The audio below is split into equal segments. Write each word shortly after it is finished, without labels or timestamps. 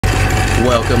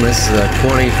Welcome, this is a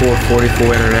 2444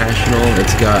 International.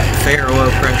 It's got fair oil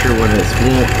pressure when it's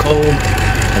cold,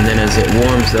 and then as it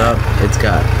warms up, it's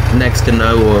got next to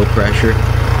no oil pressure.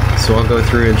 So I'll go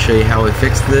through and show you how we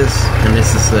fixed this. And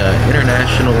this is the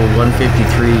International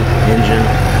 153 engine.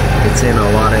 It's in a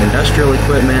lot of industrial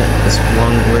equipment,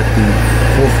 along with the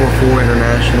 444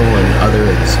 International and other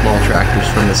small tractors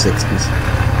from the 60s.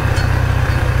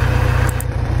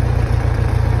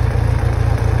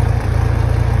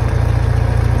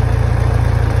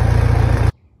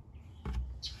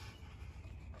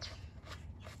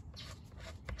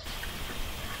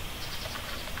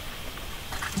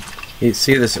 You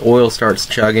see this oil starts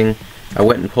chugging. I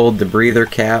went and pulled the breather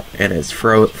cap and it's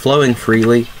flowing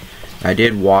freely. I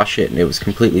did wash it and it was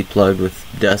completely plugged with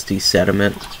dusty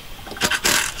sediment.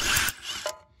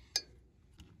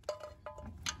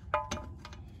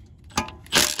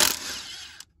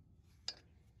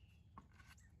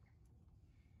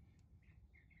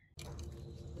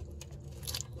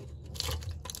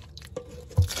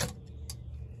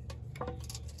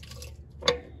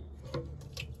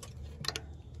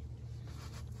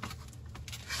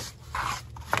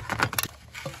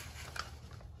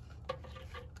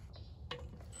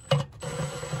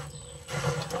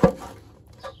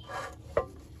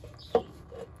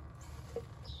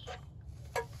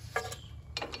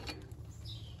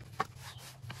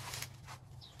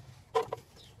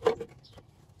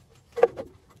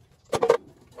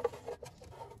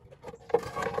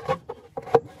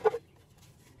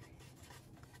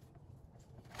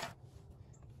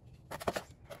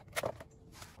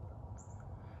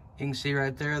 You can see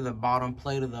right there the bottom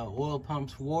plate of the oil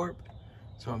pump's warped,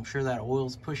 so I'm sure that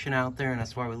oil's pushing out there, and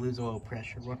that's why we lose oil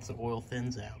pressure once the oil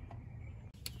thins out.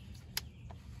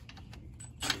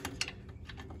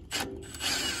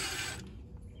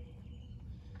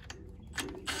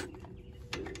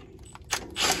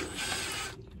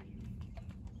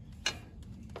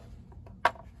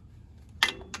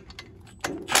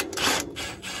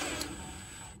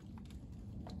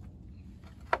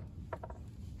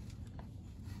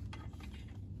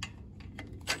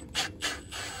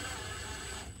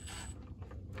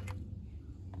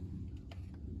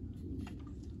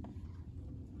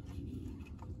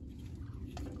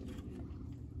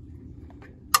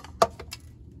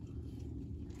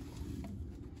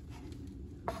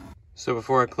 So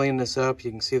before I clean this up, you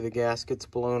can see the gasket's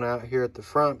blown out here at the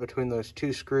front between those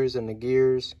two screws and the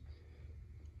gears.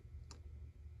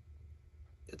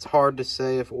 It's hard to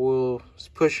say if oil is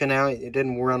pushing out. It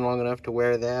didn't run long enough to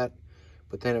wear that,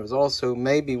 but then it was also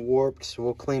maybe warped, so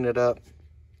we'll clean it up.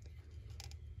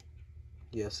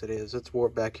 Yes, it is. It's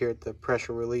warped back here at the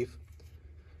pressure relief.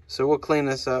 So we'll clean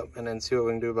this up and then see what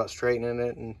we can do about straightening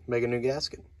it and make a new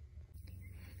gasket.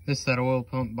 This is that oil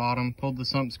pump bottom. Pulled the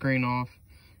sump screen off.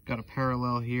 Got a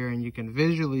parallel here, and you can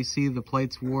visually see the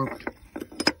plates warped.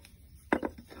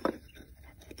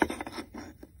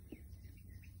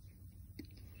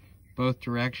 Both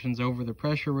directions, over the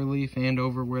pressure relief and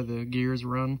over where the gears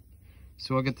run.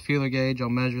 So I'll get the feeler gauge, I'll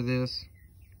measure this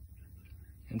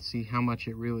and see how much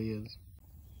it really is.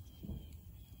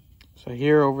 So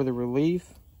here over the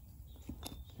relief,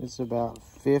 it's about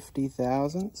 50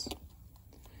 thousandths.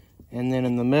 And then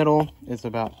in the middle, it's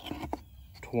about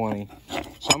 20.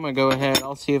 So I'm gonna go ahead,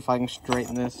 I'll see if I can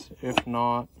straighten this. If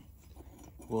not,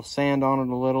 we'll sand on it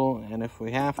a little, and if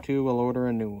we have to, we'll order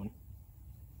a new one.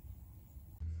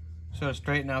 So to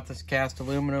straighten out this cast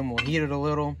aluminum, we'll heat it a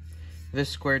little. This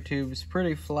square tube is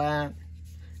pretty flat.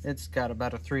 It's got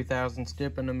about a 3/1000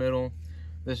 dip in the middle.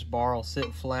 This bar will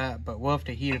sit flat, but we'll have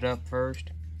to heat it up first.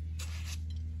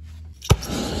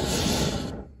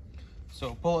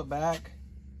 So pull it back,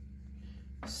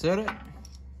 set it.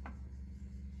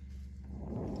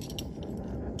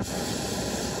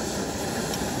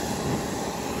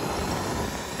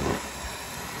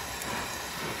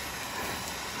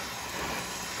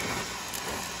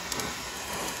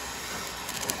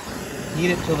 Heat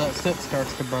it till that soot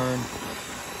starts to burn.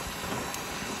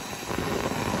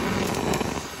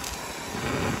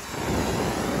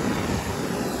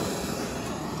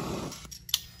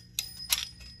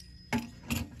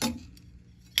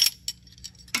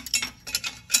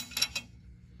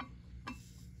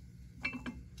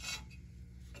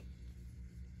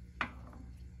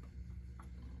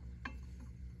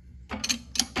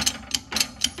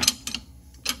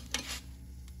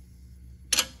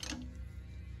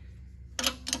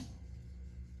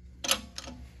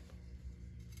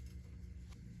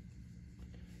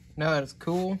 Now that it's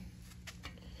cool,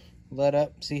 let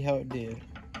up, see how it did.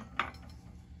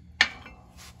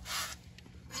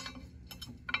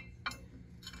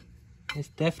 It's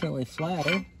definitely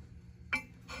flatter.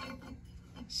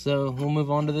 So we'll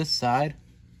move on to this side.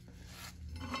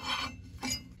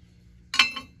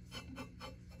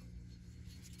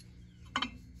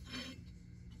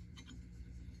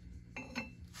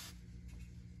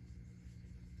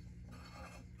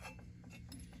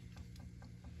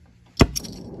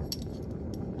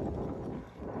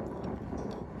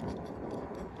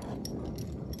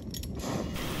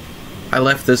 I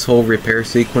left this whole repair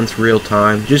sequence real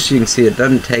time. Just so you can see, it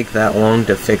doesn't take that long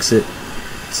to fix it.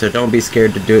 So don't be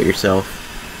scared to do it yourself.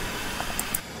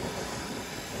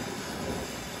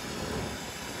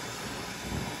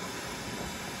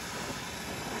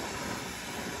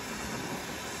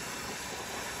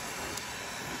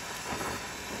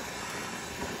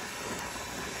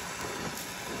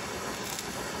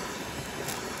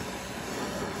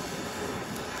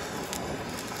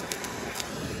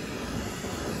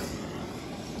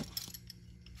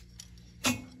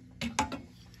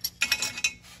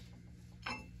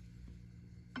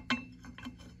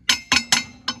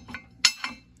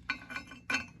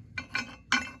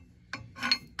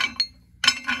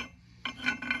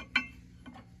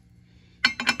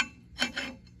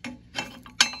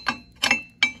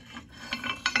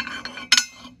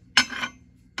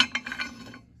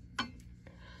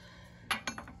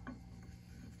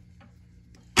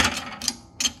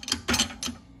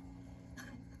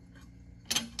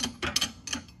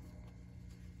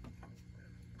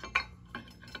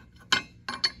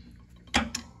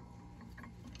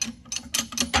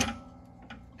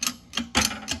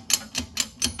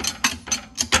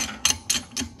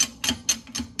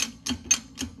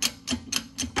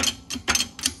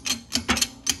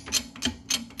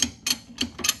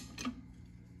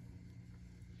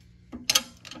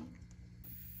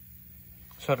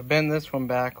 So to bend this one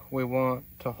back, we want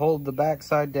to hold the back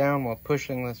side down while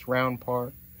pushing this round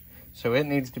part. So it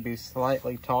needs to be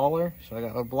slightly taller. So I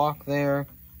got a block there.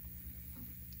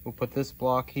 We'll put this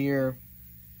block here.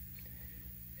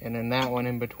 And then that one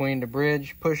in between the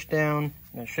bridge, push down,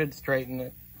 and it should straighten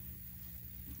it.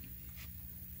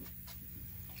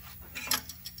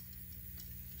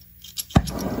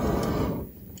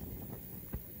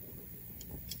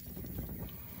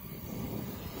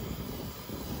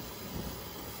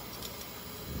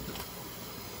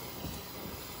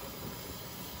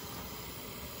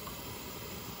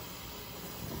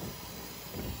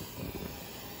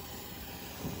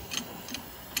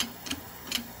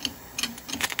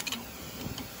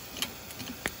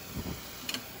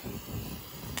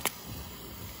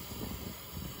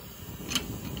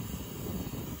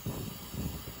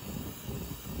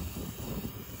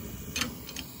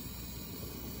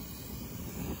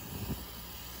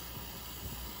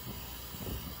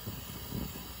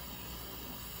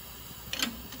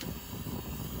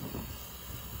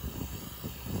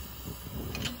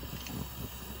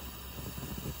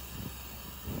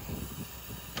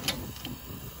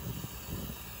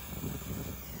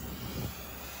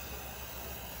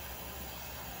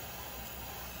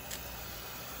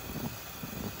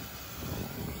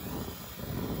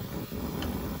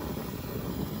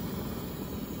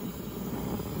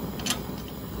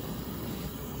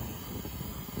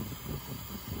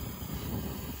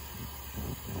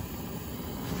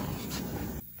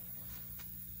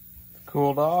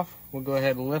 Cooled off, we'll go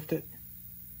ahead and lift it.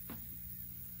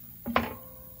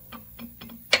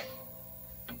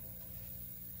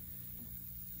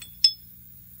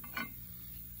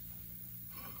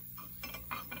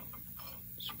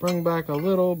 Sprung back a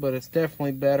little, but it's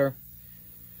definitely better.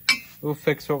 We'll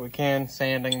fix what we can,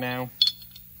 sanding now.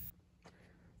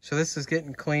 So this is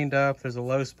getting cleaned up. There's a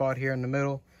low spot here in the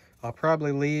middle. I'll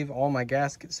probably leave all my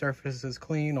gasket surfaces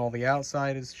clean. All the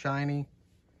outside is shiny.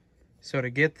 So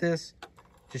to get this,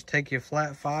 just take your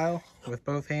flat file with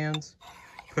both hands,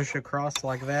 push across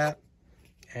like that,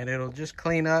 and it'll just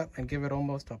clean up and give it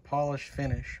almost a polished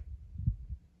finish.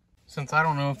 Since I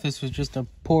don't know if this was just a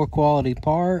poor quality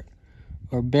part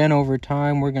or bent over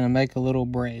time, we're gonna make a little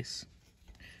brace.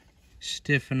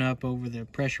 Stiffen up over the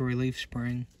pressure relief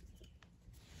spring.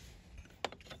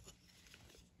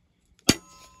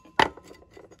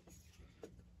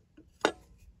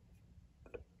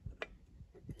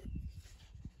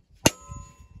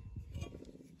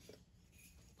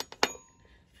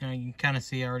 Now you can kind of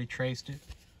see I already traced it.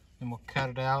 Then we'll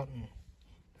cut it out and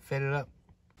fit it up.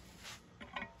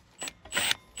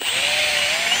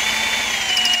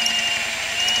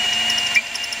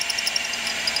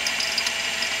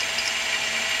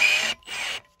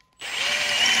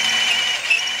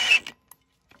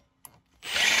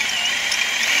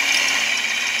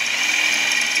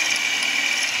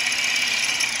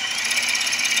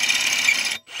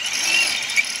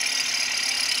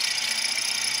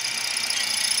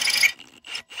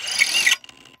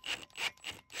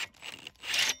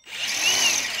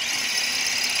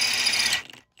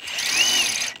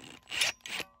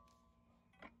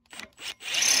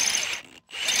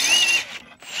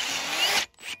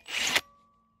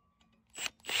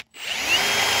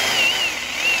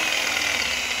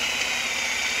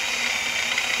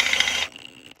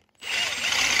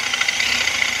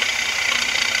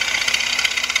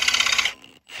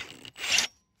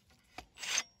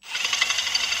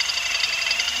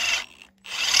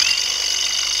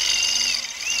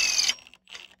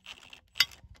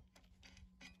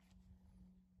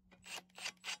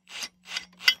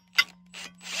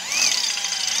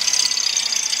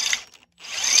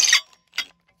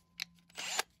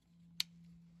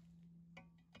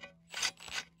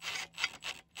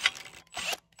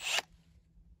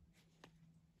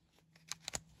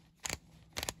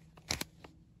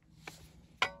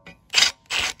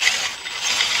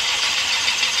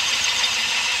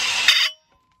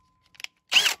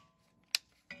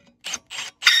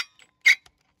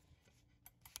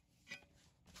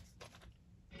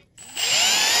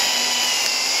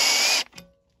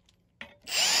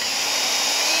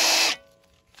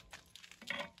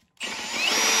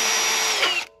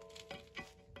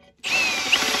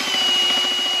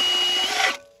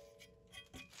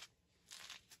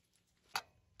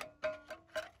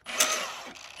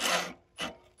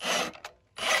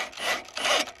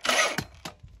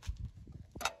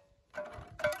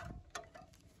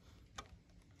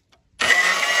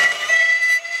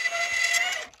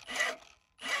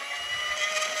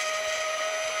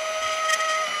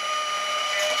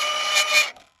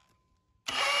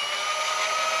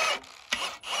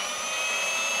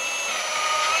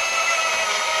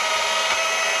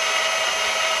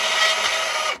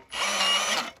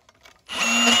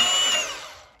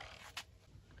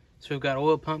 So we've got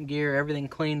oil pump gear, everything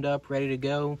cleaned up, ready to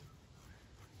go.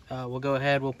 We'll go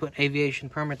ahead, we'll put aviation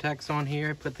Permatex on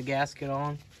here, put the gasket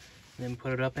on, and then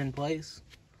put it up in place.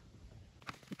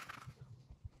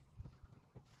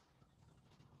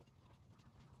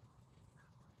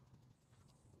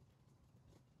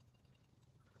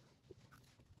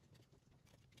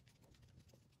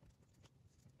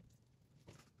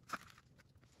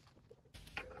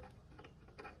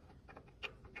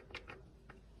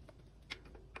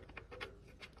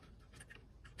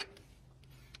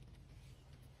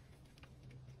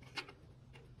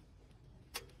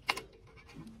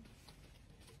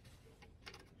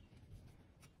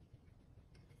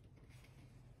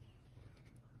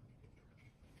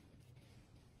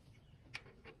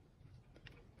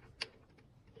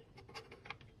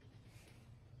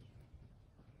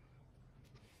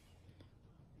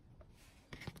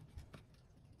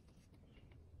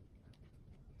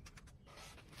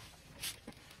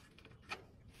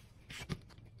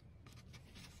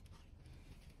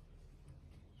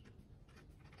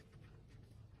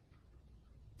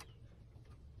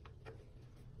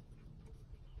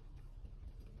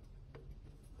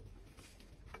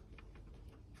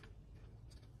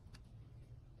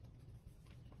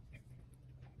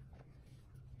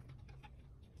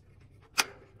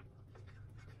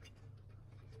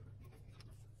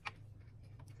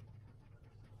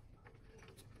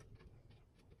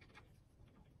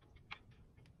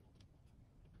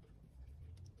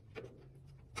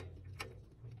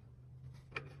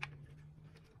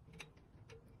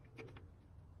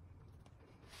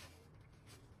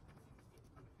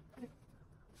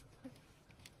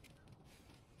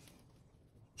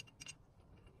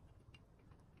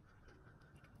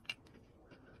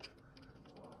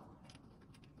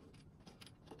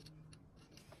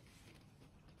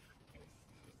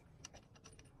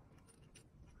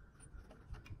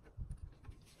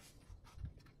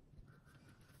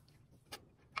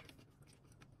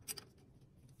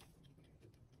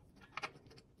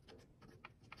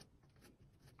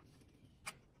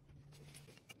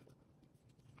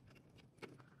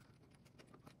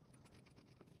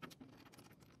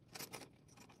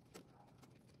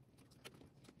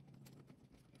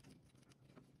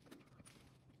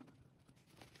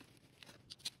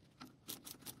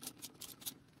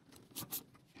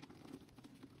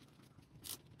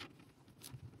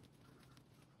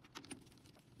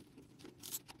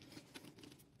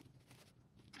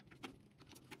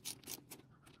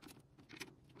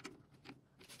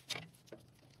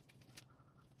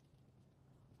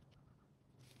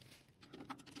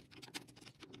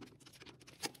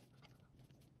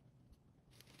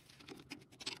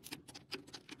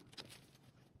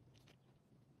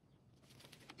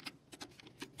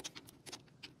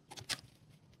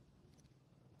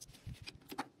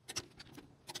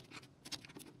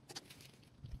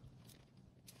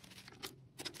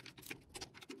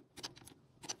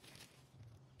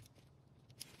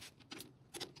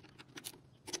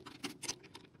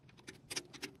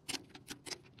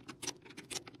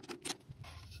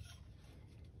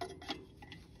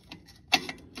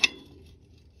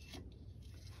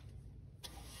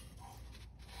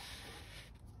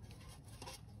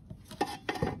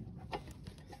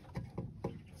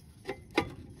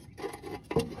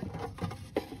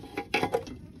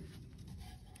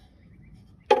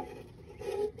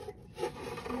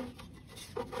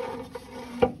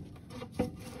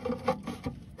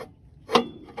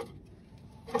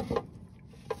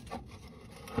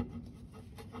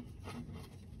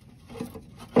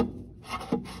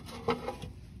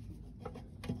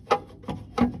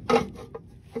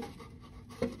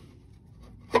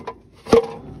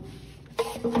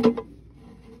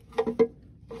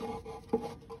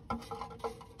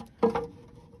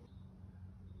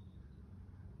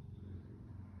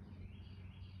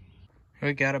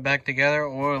 We got it back together,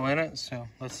 oil in it, so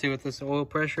let's see what this oil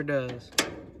pressure does.